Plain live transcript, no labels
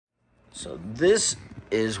So this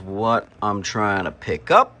is what I'm trying to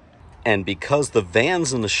pick up. And because the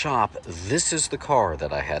van's in the shop, this is the car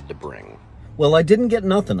that I had to bring. Well, I didn't get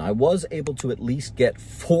nothing. I was able to at least get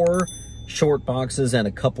 4 short boxes and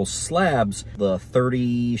a couple slabs. The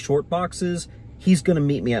 30 short boxes, he's going to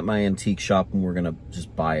meet me at my antique shop and we're going to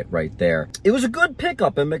just buy it right there. It was a good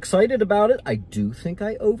pickup. I'm excited about it. I do think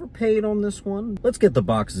I overpaid on this one. Let's get the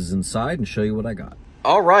boxes inside and show you what I got.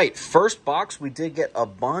 All right, first box, we did get a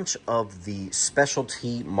bunch of the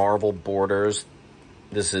specialty Marvel borders.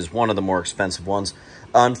 This is one of the more expensive ones.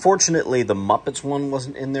 Unfortunately, the Muppets one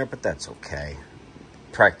wasn't in there, but that's okay.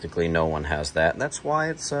 Practically no one has that, and that's why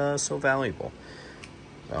it's so valuable.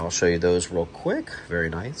 I'll show you those real quick. Very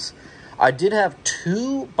nice. I did have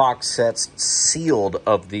 2 box sets sealed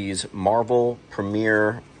of these Marvel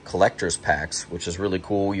Premiere Collector's Packs, which is really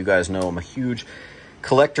cool. You guys know I'm a huge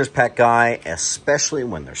collector's pack guy, especially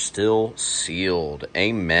when they're still sealed.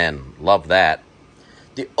 Amen. Love that.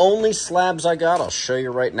 The only slabs I got, I'll show you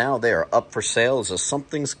right now, they are up for sale. It's a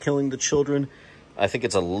Something's Killing the Children. I think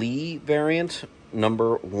it's a Lee variant,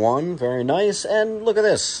 number 1. Very nice. And look at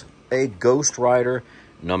this, a Ghost Rider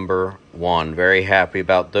number 1. Very happy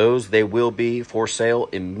about those. They will be for sale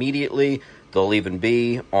immediately. They'll even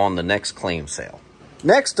be on the next claim sale.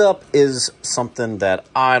 Next up is something that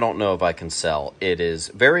I don't know if I can sell. It is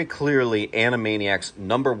very clearly Animaniacs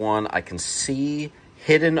number 1. I can see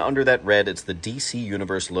hidden under that red, it's the DC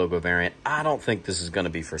Universe logo variant. I don't think this is going to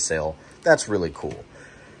be for sale. That's really cool.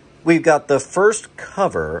 We've got the first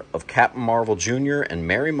cover of Captain Marvel Jr. and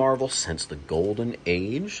Mary Marvel since the Golden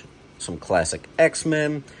Age. Some classic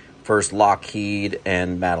X-Men. First Lockheed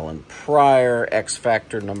and Madeline Pryor.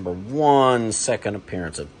 X-Factor number 1. Second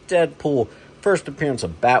appearance of Deadpool. First appearance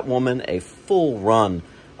of Batwoman. A full run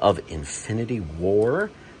of Infinity War.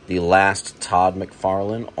 The last Todd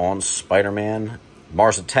McFarlane on Spider-Man.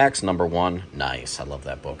 Mars Attacks number 1. Nice. I love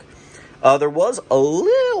that book. There was a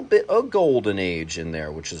little bit of Golden Age in there,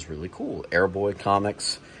 which is really cool. Airboy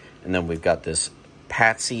Comics. And then we've got this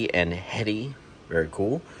Patsy and Hetty. Very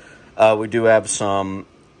cool. We do have some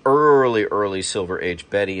early Silver Age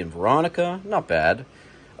Betty and Veronica. Not bad.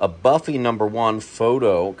 A Buffy number 1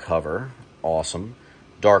 photo cover. Awesome.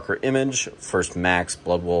 Darker Image. First Max,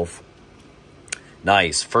 Blood Wolf.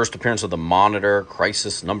 Nice. First appearance of the Monitor.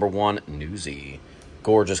 Crisis number 1. Newsy.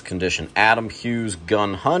 Gorgeous condition. Adam Hughes,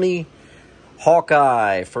 Gun Honey.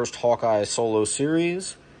 Hawkeye. First Hawkeye solo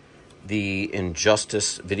series. The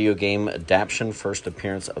Injustice video game adaptation. First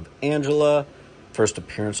appearance of Angela. First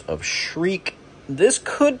appearance of Shriek. This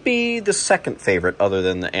could be the second favorite other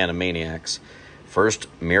than the Animaniacs. First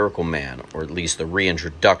Miracle Man, or at least the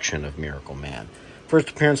reintroduction of Miracle Man. First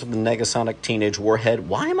appearance of the Negasonic Teenage Warhead.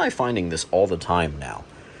 Why am I finding this all the time now?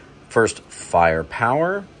 First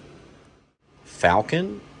Firepower.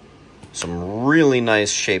 Falcon. Some really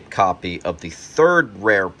nice shaped copy of the third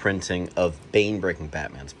rare printing of Bane Breaking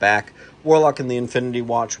Batman's Back. Warlock and the Infinity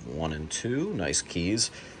Watch 1 and 2. Nice keys.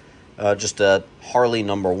 Just a Harley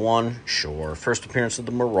number 1. Sure. First appearance of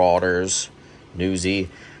the Marauders. Newsy.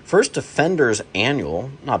 First Defenders Annual.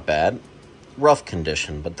 Not bad. Rough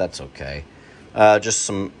condition, but that's okay. Just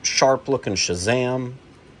some sharp looking Shazam.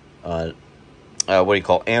 What do you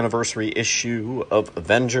call anniversary issue of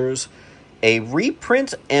Avengers. A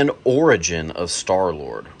reprint and origin of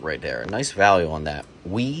Star-Lord right there. Nice value on that.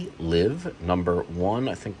 We Live, number 1.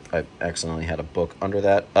 I think I accidentally had a book under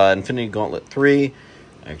that. Infinity Gauntlet 3.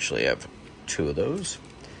 I actually have 2 of those.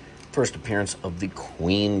 First appearance of the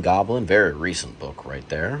Queen Goblin. Very recent book right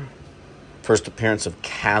there. First appearance of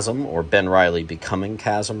Chasm, or Ben Reilly becoming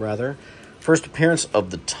Chasm, rather. First appearance of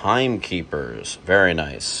the Timekeepers. Very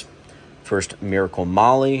nice. First Miracle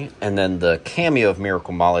Molly, and then the cameo of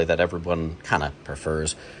Miracle Molly that everyone kind of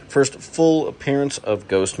prefers. First full appearance of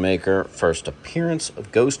Ghostmaker, first appearance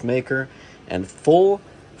of Ghostmaker, and full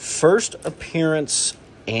first appearance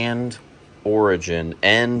and origin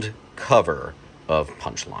and cover of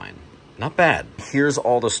Punchline. Not bad. Here's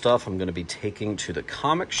all the stuff I'm going to be taking to the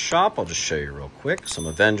comic shop. I'll just show you real quick. Some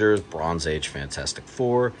Avengers, Bronze Age, Fantastic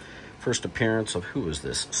Four. First appearance of, who is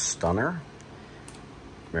this? Stunner.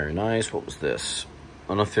 Very nice. What was this?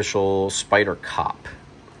 Unofficial Spider Cop.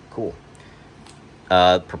 Cool.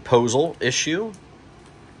 Proposal issue.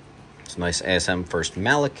 It's a nice ASM First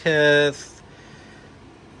Malekith.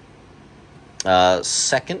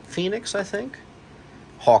 Second Phoenix, I think.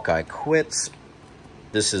 Hawkeye Quits.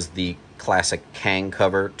 This is the classic Kang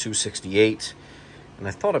cover, 268. And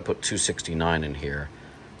I thought I put 269 in here.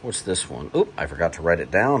 What's this one? Oop, I forgot to write it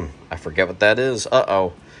down. I forget what that is.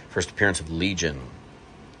 Uh-oh. First appearance of Legion.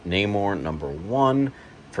 Namor, number 1.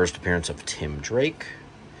 First appearance of Tim Drake.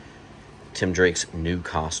 Tim Drake's new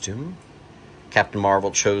costume. Captain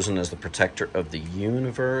Marvel chosen as the protector of the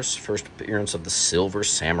universe. First appearance of the Silver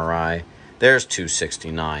Samurai. There's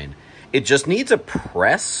 269. It just needs a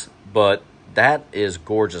press, but that is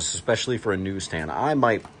gorgeous, especially for a newsstand. I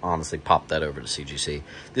might honestly pop that over to CGC.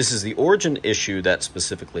 This is the Origin issue that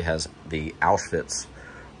specifically has the Auschwitz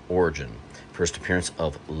origin. First appearance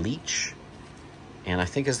of Leech. And I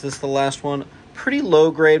think, is this the last one? Pretty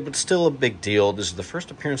low grade, but still a big deal. This is the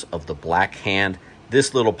first appearance of the Black Hand.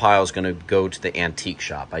 This little pile is going to go to the antique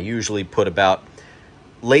shop. I usually put about...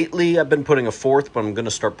 Lately, I've been putting a fourth, but I'm going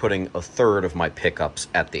to start putting a third of my pickups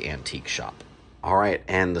at the antique shop. All right,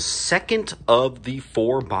 and the second of the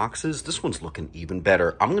 4 boxes, this one's looking even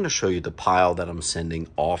better. I'm going to show you the pile that I'm sending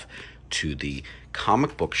off to the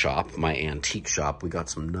comic book shop, my antique shop. We got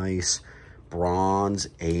some nice Bronze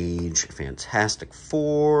Age Fantastic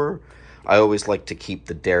Four. I always like to keep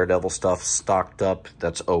the Daredevil stuff stocked up.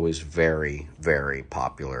 That's always very, very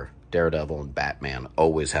popular. Daredevil and Batman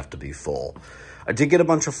always have to be full. I did get a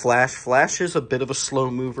bunch of Flash. Flash is a bit of a slow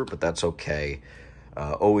mover, but that's okay.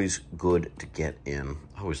 Always good to get in.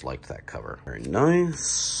 I always liked that cover. Very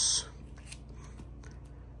nice.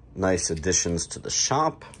 Nice additions to the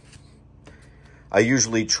shop. I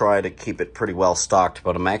usually try to keep it pretty well stocked,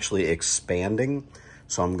 but I'm actually expanding.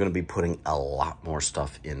 So I'm going to be putting a lot more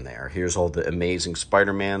stuff in there. Here's all the amazing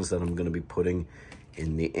Spider-Mans that I'm going to be putting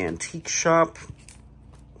in the antique shop.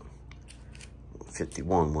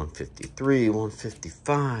 151, 153,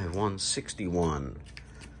 155, 161.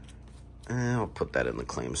 I'll put that in the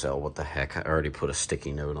claim sale. What the heck? I already put a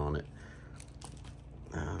sticky note on it.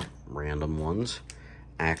 Random ones.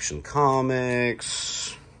 Action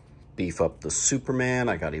Comics. Beef up the Superman.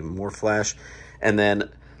 I got even more Flash. And then,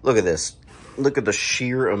 look at this. Look at the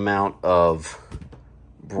sheer amount of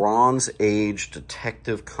Bronze Age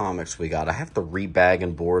Detective Comics we got. I have to rebag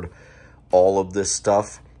and board all of this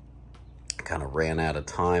stuff. Kind of ran out of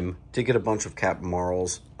time. Did get a bunch of Captain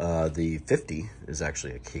Marvels. The 50 is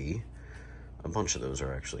actually a key. A bunch of those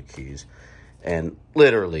are actually keys. And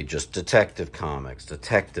literally just Detective Comics.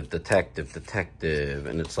 Detective.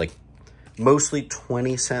 And it's like mostly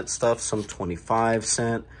 20-cent stuff. Some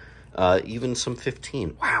 25-cent. Even some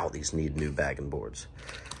 15. Wow, these need new bag and boards.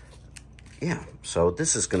 Yeah, so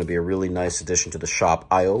this is going to be a really nice addition to the shop.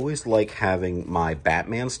 I always like having my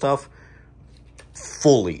Batman stuff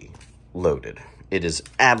fully loaded. It is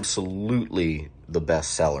absolutely the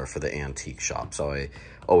best seller for the antique shop, so I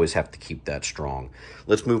always have to keep that strong.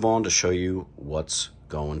 Let's move on to show you what's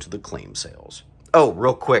going to the claim sales. Oh,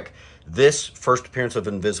 real quick. This first appearance of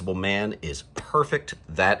Invisible Man is perfect.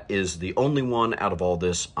 That is the only one out of all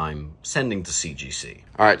this I'm sending to CGC.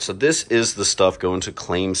 All right, so this is the stuff going to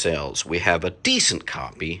claim sales. We have a decent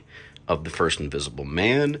copy of the first Invisible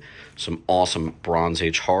Man, some awesome Bronze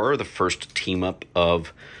Age horror, the first team-up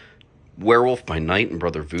of Werewolf by Night and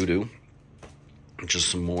Brother Voodoo, just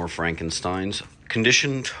some more Frankensteins.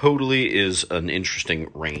 Condition totally is an interesting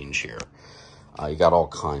range here. You got all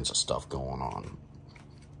kinds of stuff going on.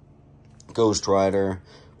 Ghost Rider,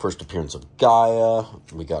 first appearance of Gaia.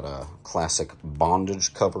 We got a classic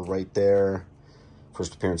Bondage cover right there.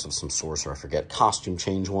 First appearance of some sorcerer, I forget. Costume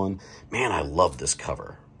change one. Man, I love this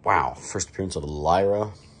cover. Wow. First appearance of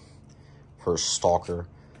Lyra. First Stalker.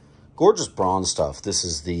 Gorgeous bronze stuff. This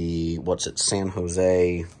is the, San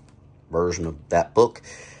Jose version of that book.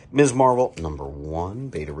 Ms. Marvel, #1.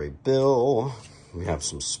 Beta Ray Bill. We have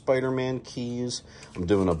some Spider-Man keys. I'm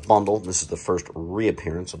doing a bundle. This is the first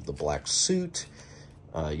reappearance of the black suit.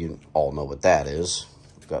 You all know what that is.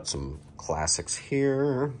 We've got some classics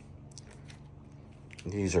here.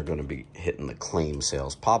 These are going to be hitting the claim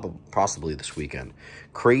sales possibly this weekend.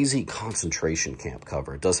 Crazy Concentration Camp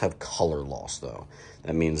cover. It does have color loss, though.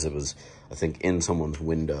 That means it was, I think, in someone's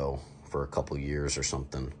window for a couple years or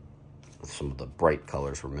something. Some of the bright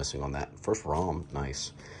colors were missing on that. First ROM,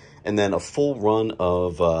 nice. And then a full run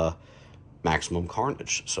of Maximum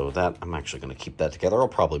Carnage. So that, I'm actually going to keep that together. I'll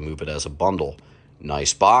probably move it as a bundle.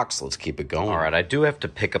 Nice box. Let's keep it going. All right, I do have to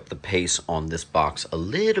pick up the pace on this box a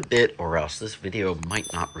little bit, or else this video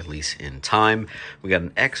might not release in time. We got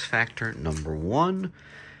an X Factor #1,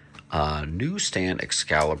 Newsstand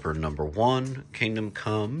Excalibur #1, Kingdom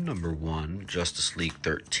Come #1, Justice League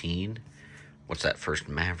 13. What's that, first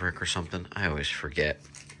Maverick or something? I always forget.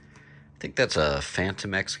 I think that's a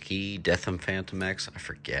Phantom X key, Deatham Phantom X, I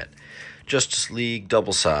forget. Justice League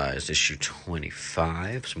double-sized, issue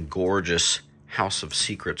 25. Some gorgeous House of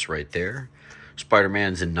Secrets right there.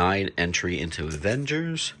 Spider-Man denied entry into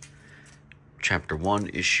Avengers. Chapter 1,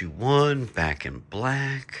 issue 1, Back in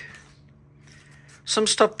Black. Some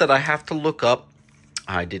stuff that I have to look up.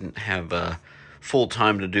 I didn't have full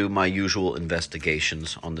time to do my usual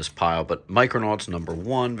investigations on this pile. But Micronauts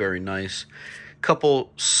 #1, very nice.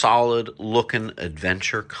 Couple solid looking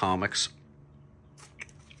adventure comics.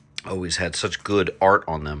 Always had such good art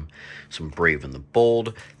on them. Some Brave and the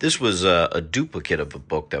Bold. This was a duplicate of a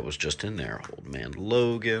book that was just in there. Old Man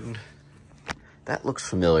Logan. That looks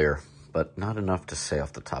familiar, but not enough to say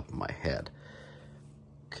off the top of my head.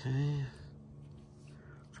 Okay.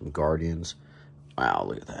 Some Guardians. Wow,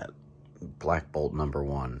 look at that. Black Bolt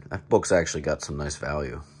 #1. That book's actually got some nice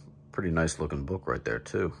value. Pretty nice looking book right there,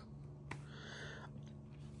 too.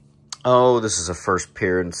 Oh, this is a first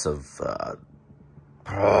appearance of...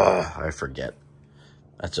 I forget.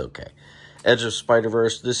 That's okay. Edge of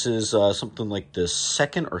Spider-Verse. This is something like the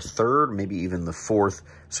second or third, maybe even the fourth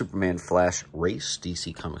Superman Flash race.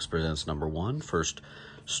 DC Comics presents #1. First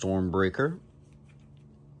Stormbreaker.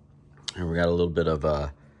 And we got a little bit of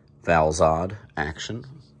Val-Zod action.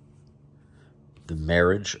 The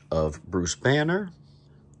marriage of Bruce Banner.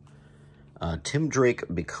 Tim Drake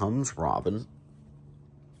becomes Robin.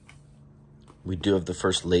 We do have the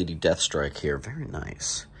first Lady Deathstrike here. Very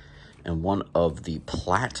nice. And one of the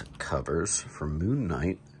Platt covers for Moon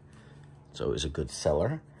Knight. It's always a good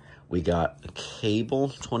seller. We got Cable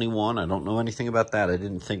 21. I don't know anything about that. I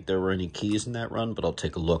didn't think there were any keys in that run, but I'll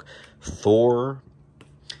take a look. Thor.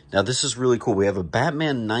 Now, this is really cool. We have a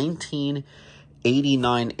Batman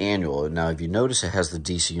 1989 annual. Now, if you notice, it has the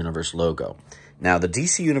DC Universe logo. Now, the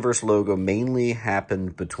DC Universe logo mainly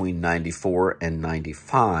happened between 94 and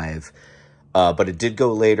 95. But it did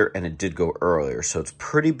go later and it did go earlier. So it's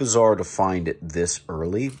pretty bizarre to find it this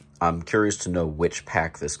early. I'm curious to know which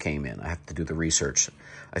pack this came in. I have to do the research.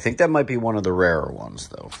 I think that might be one of the rarer ones,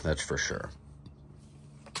 though. That's for sure.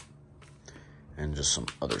 And just some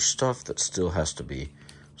other stuff that still has to be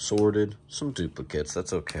sorted. Some duplicates.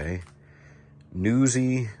 That's okay.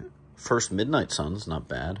 Newsy. First Midnight Suns. Not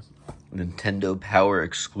bad. Nintendo Power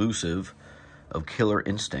exclusive of Killer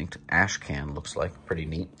Instinct. Ashcan looks like. Pretty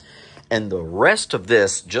neat. And the rest of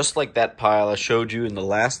this, just like that pile I showed you in the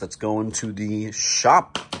last that's going to the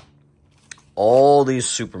shop, all these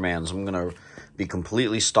Supermans, I'm going to be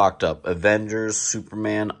completely stocked up. Avengers,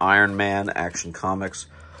 Superman, Iron Man, Action Comics,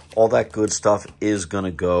 all that good stuff is going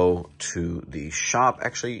to go to the shop.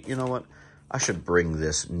 Actually, you know what? I should bring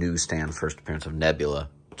this newsstand first appearance of Nebula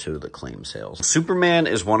to the claim sales. Superman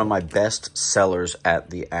is one of my best sellers at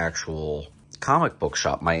the actual comic book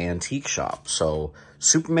shop, my antique shop. So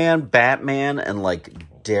Superman, Batman, and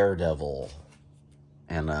like Daredevil,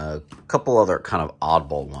 and a couple other kind of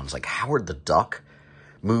oddball ones, like Howard the Duck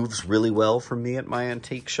moves really well for me at my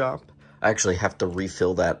antique shop. I actually have to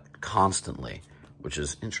refill that constantly, which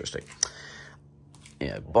is interesting.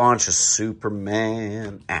 Yeah, a bunch of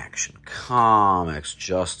Superman, Action Comics,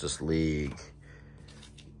 Justice League,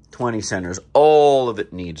 20 centers. All of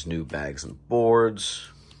it needs new bags and boards.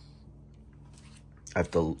 I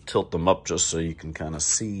have to tilt them up just so you can kind of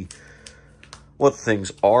see what things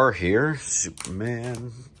are here.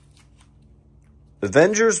 Superman.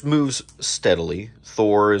 Avengers moves steadily.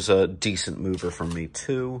 Thor is a decent mover for me,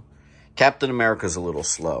 too. Captain America's a little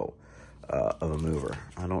slow of a mover.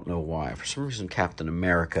 I don't know why. For some reason, Captain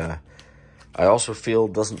America, I also feel,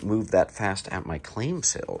 doesn't move that fast at my claim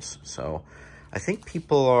sales. So I think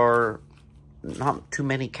people are not too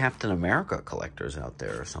many Captain America collectors out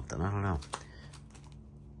there or something. I don't know.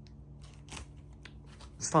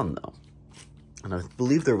 It's fun, though. And I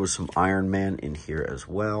believe there was some Iron Man in here as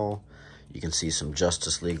well. You can see some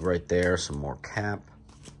Justice League right there. Some more Cap.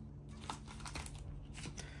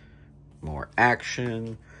 More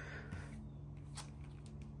action.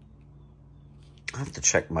 I have to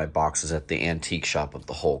check my boxes at the antique shop of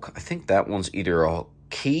the Hulk. I think that one's either a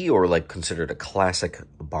key or like considered a classic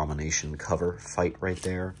Abomination cover fight right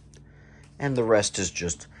there. And the rest is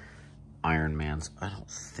just Iron Man's. I don't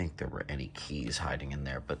think there were any keys hiding in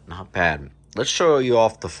there, but not bad. Let's show you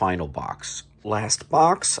off the final box. Last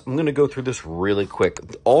box. I'm going to go through this really quick.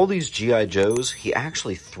 All these G.I. Joes, he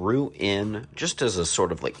actually threw in, just as a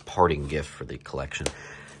sort of like parting gift for the collection,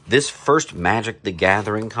 this first Magic the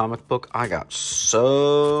Gathering comic book. I got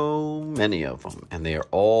so many of them, and they are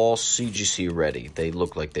all CGC ready. They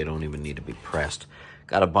look like they don't even need to be pressed.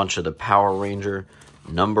 Got a bunch of the Power Ranger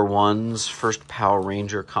 #1's first Power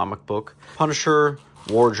Ranger comic book. Punisher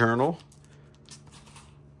War Journal.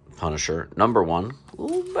 Punisher #1. A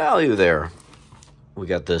little value there. We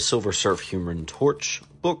got the Silver Surf Human Torch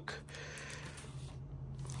book.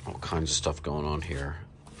 All kinds of stuff going on here.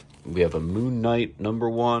 We have a Moon Knight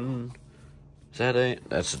 #1. Is that a?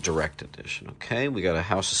 That's a direct edition. Okay, we got a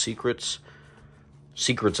House of Secrets.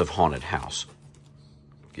 Secrets of Haunted House.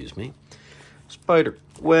 Excuse me.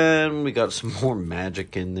 Spider-Gwen. We got some more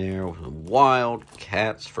magic in there. Wild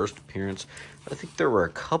Cats, first appearance. I think there were a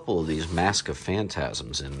couple of these Mask of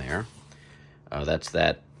Phantasms in there. That's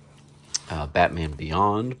that Batman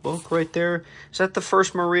Beyond book right there. Is that the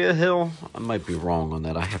first Maria Hill? I might be wrong on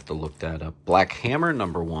that. I have to look that up. Black Hammer,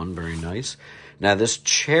 #1. Very nice. Now, this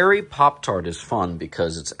Cherry Pop-Tart is fun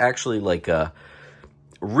because it's actually like a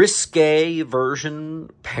risque version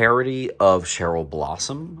parody of Cheryl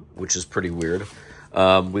Blossom, which is pretty weird.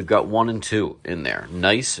 We've got 1 and 2 in there.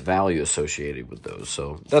 Nice value associated with those.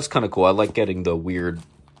 So that's kind of cool. I like getting the weird,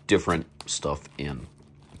 different stuff in.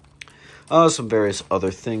 Some various other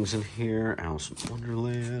things in here. Alice in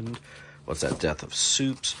Wonderland. What's that? Death of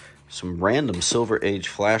Soups. Some random Silver Age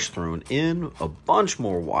Flash thrown in. A bunch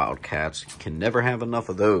more Wildcats. Can never have enough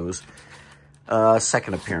of those.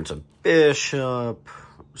 Second appearance of Bishop.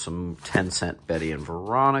 Some 10-cent Betty and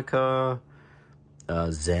Veronica.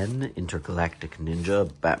 Zen, Intergalactic Ninja,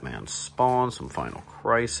 Batman Spawn, some Final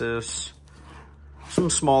Crisis. Some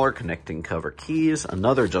smaller connecting cover keys.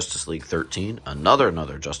 Another Justice League 13.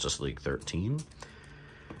 Another Justice League 13.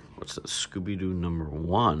 What's that? Scooby-Doo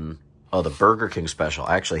 #1. Oh, the Burger King special.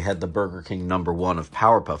 I actually had the Burger King #1 of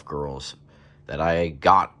Powerpuff Girls that I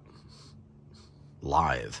got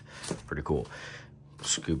live. Pretty cool.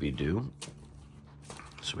 Scooby-Doo.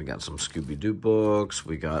 So we got some Scooby-Doo books.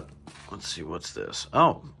 We got, let's see, what's this?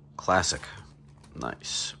 Oh, classic.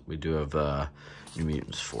 Nice. We do have New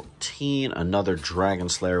Mutants 14. Another Dragon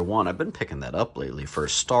Slayer 1. I've been picking that up lately for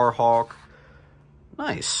Starhawk.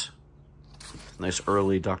 Nice. Nice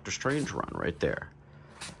early Doctor Strange run right there.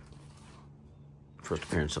 First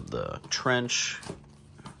appearance of the Trench.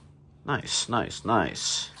 Nice, nice,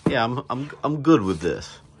 nice. Yeah, I'm good with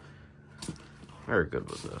this. Very good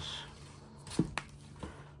with this.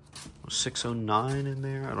 609 in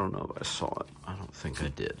there? I don't know if I saw it. I don't think I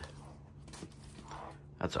did.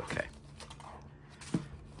 That's okay.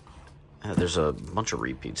 There's a bunch of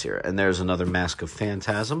repeats here. And there's another Mask of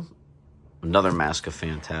Phantasm. Another Mask of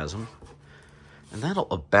Phantasm. And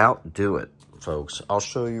that'll about do it, folks. I'll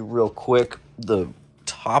show you real quick the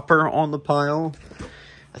topper on the pile.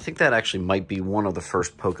 I think that actually might be one of the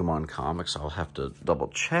first Pokemon comics. I'll have to double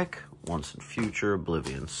check. Once and Future,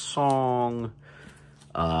 Oblivion Song,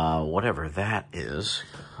 whatever that is.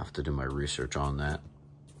 I'll have to do my research on that.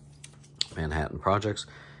 Manhattan Projects,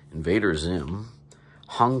 Invader Zim,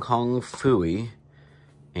 Hong Kong Phooey,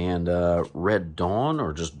 and Red Dawn,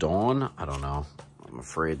 or just Dawn. I don't know. I'm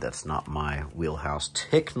afraid that's not my wheelhouse.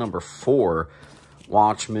 Tick #4,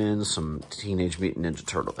 Watchmen, some Teenage Mutant Ninja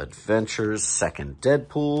Turtle Adventures, second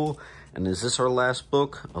Deadpool, and is this our last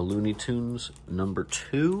book? A Looney Tunes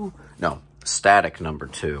 #2? No, Static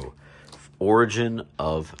 #2. Origin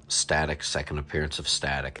of Static, second appearance of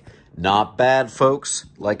Static. Not bad, folks.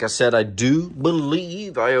 Like I said, I do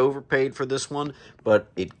believe I overpaid for this one, but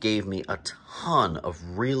it gave me a ton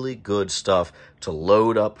of really good stuff to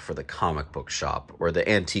load up for the comic book shop, or the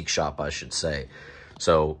antique shop, I should say.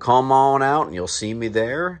 So come on out and you'll see me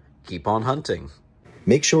there. Keep on hunting.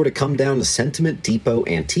 Make sure to come down to Sentiment Depot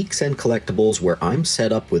Antiques and Collectibles, where I'm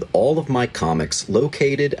set up with all of my comics,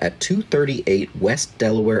 located at 238 West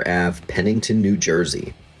Delaware Ave, Pennington, New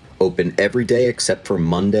Jersey. Open every day except for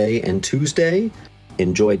Monday and Tuesday.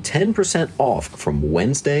 Enjoy 10% off from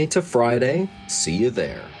Wednesday to Friday. See you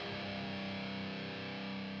there.